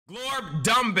Glorb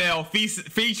Dumbell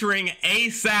featuring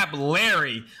ASAP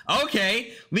Larry.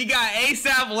 Okay, we got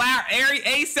ASAP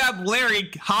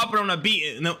Larry hopping on a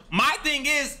beat. Now, my thing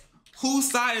is, whose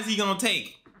side is he gonna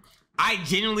take? I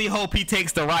genuinely hope he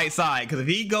takes the right side, because if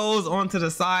he goes onto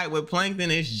the side with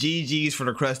Plankton, it's GG's for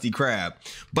the Krusty Krab.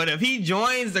 But if he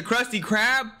joins the Krusty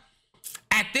Krab,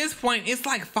 at this point, it's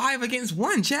like 5 against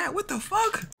 1, chat. What the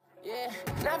fuck? Yeah,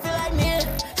 and I feel like me,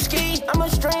 ski, I'ma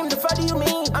stream, the fuck do you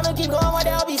mean? I'ma keep going what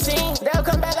they'll be seen. They'll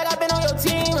come back like I've been on your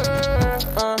team.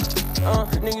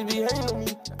 Niggas be hating on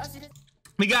me.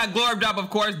 We got Glorb drop,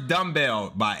 of course,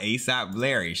 Dumbell by ASAP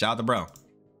Larry. Shout out to bro.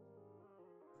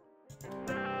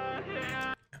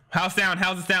 How's it sound?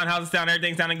 How's it sound? How's it sound?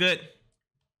 Everything sounding good?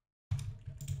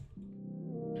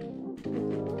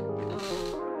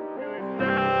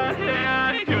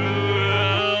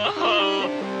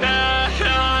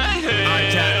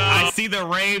 I see the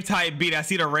rave type beat. I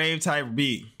see the rave type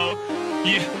beat.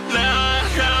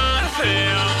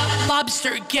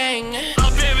 Lobster gang.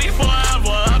 I've been here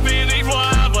forever,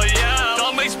 yeah.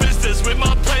 Don't make business with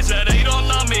my place that they don't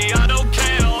love me. I don't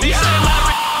care.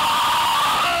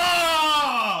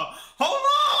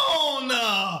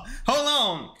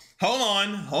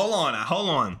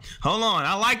 Hold on.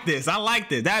 I like this.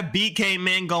 That beat came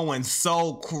in going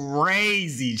so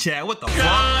crazy, chat. What the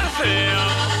fuck?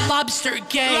 Lobster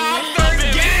gang.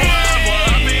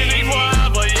 I've been here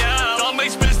forever, yeah. Don't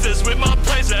make business with my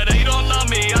place that they don't love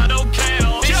me. I don't care.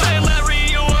 They say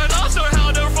Larry, you are lost, or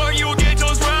how the fuck you get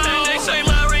those rounds. And they say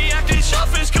Larry acting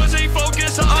selfish cause they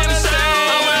focus on themselves.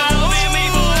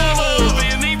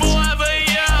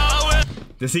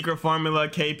 The secret formula,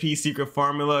 KP secret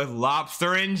formula,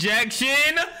 lobster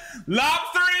injection.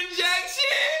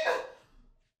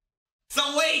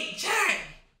 So wait,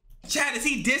 chat, is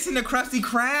he dissing the Krusty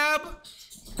Krab?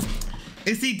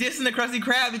 Is he dissing the Krusty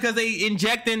Krab because they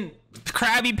injecting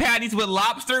Krabby Patties with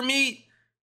lobster meat?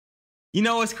 You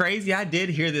know what's crazy? I did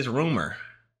hear this rumor.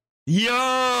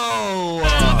 Yo!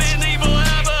 I've been evil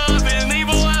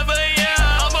ever,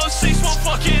 yeah. Almost 6 1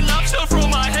 fucking lobster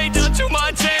from my head down to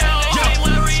my tail.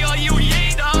 You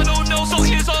yeet, I don't know, so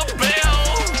here's a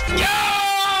bell. Yo!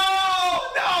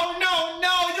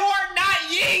 No, you are not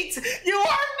yeet! You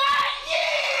are not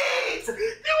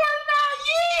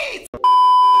yeet!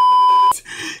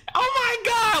 Oh my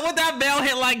god, what that bell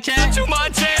hit like, chat? To my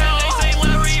tail. They say,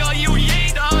 Larry, are you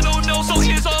yeet? I don't know, so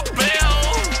here's a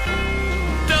bell.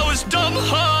 That was dumb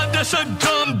hard, that's a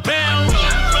dumb bell.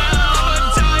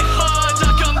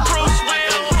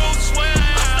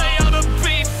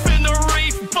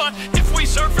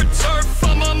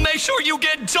 Sure you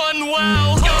get done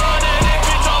well. God, and if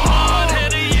it's a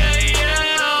hard-headed,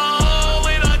 yeah.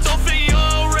 And I don't feel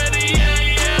already,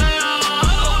 yeah. I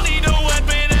don't need a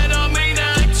weapon and I mean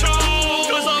that too.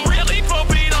 Cause I'm really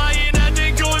pumping, I ain't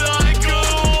acting good, I go.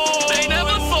 They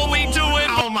never thought we do it.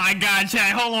 Oh my god,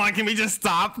 chat, hold on, can we just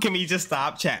stop?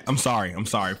 Chat, I'm sorry.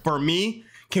 For me,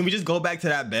 can we just go back to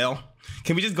that bell?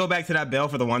 Can we just go back to that bell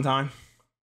for the one time?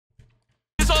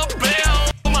 It's a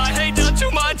bell, my head down to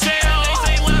my tail.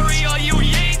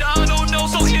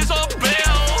 So here's a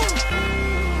bell.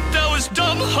 That was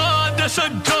dumb hard, that's a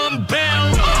dumb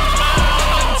bell.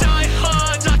 Die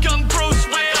hard, I come Bruce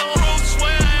Will.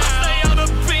 Stay out of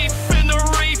beef in the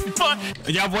reef,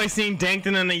 but y'all boys seen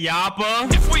Dankton and the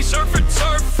Yappa? If we surf and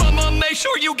turf, I'ma make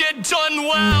sure you get done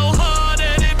well.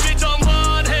 Hard-headed bitch, I'm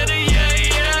hard-headed, yeah.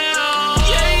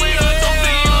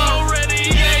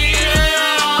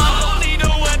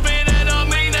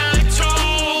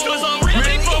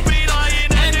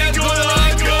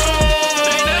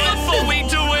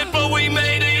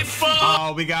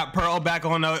 We got Pearl back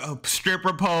on the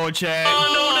stripper pole, chat.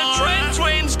 I know the Trent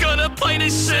Twins gonna play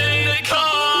this sick. It's 10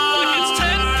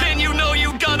 pin, you know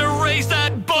you gotta raise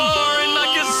that bar. And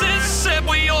like a sis said,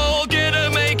 we all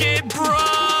gotta make it bro.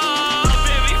 I've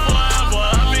been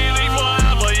here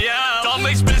forever, yeah. Don't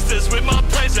make business with my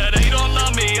place that they don't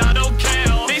love me, I don't care.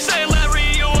 They say,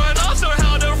 Larry, you are lost, or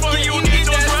how the fuck you get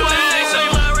those rounds. They say,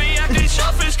 Larry acting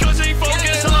selfish cause they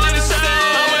focus on themselves.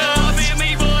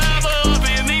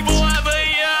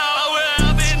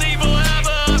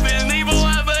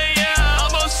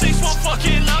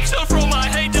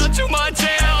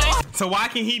 So why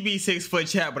can he be 6 foot,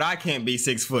 chat, but I can't be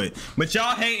 6 foot? But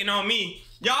y'all hating on me.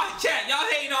 Y'all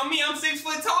hating on me. I'm 6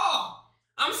 foot tall.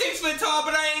 I'm 6 foot tall,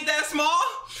 but I ain't that small.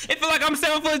 It feel like I'm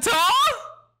 7 foot tall.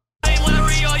 Hey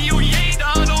Larry, are you yeet?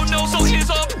 I don't know, so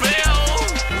here's a bell.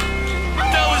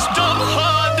 That was dumb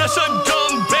hard, that's a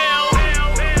dumb bell.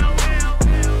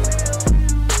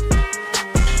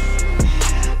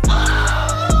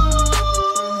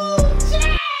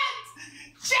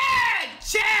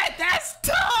 Chat, that's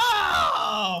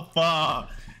tough. fuck.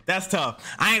 That's tough.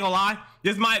 I ain't gonna lie.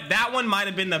 That one might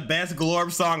have been the best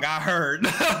Glorb song I heard.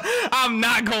 I'm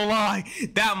not gonna lie.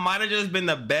 That might have just been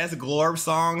the best Glorb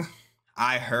song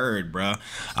I heard, bro.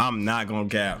 I'm not gonna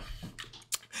cap.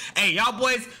 Hey, y'all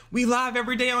boys, we live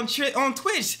every day on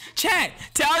Twitch. Chat,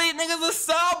 tell these niggas to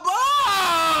sub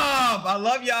up. I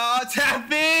love y'all.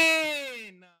 Tap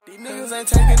in. These niggas ain't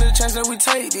taking the chance that we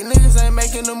take. These niggas ain't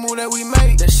making the move that we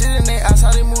make. That shit in their eyes,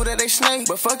 how they move that they snake.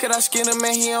 But fuck it, I skin him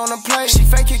and he on the plate. She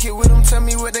fake kick it with him, tell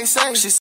me what they say. She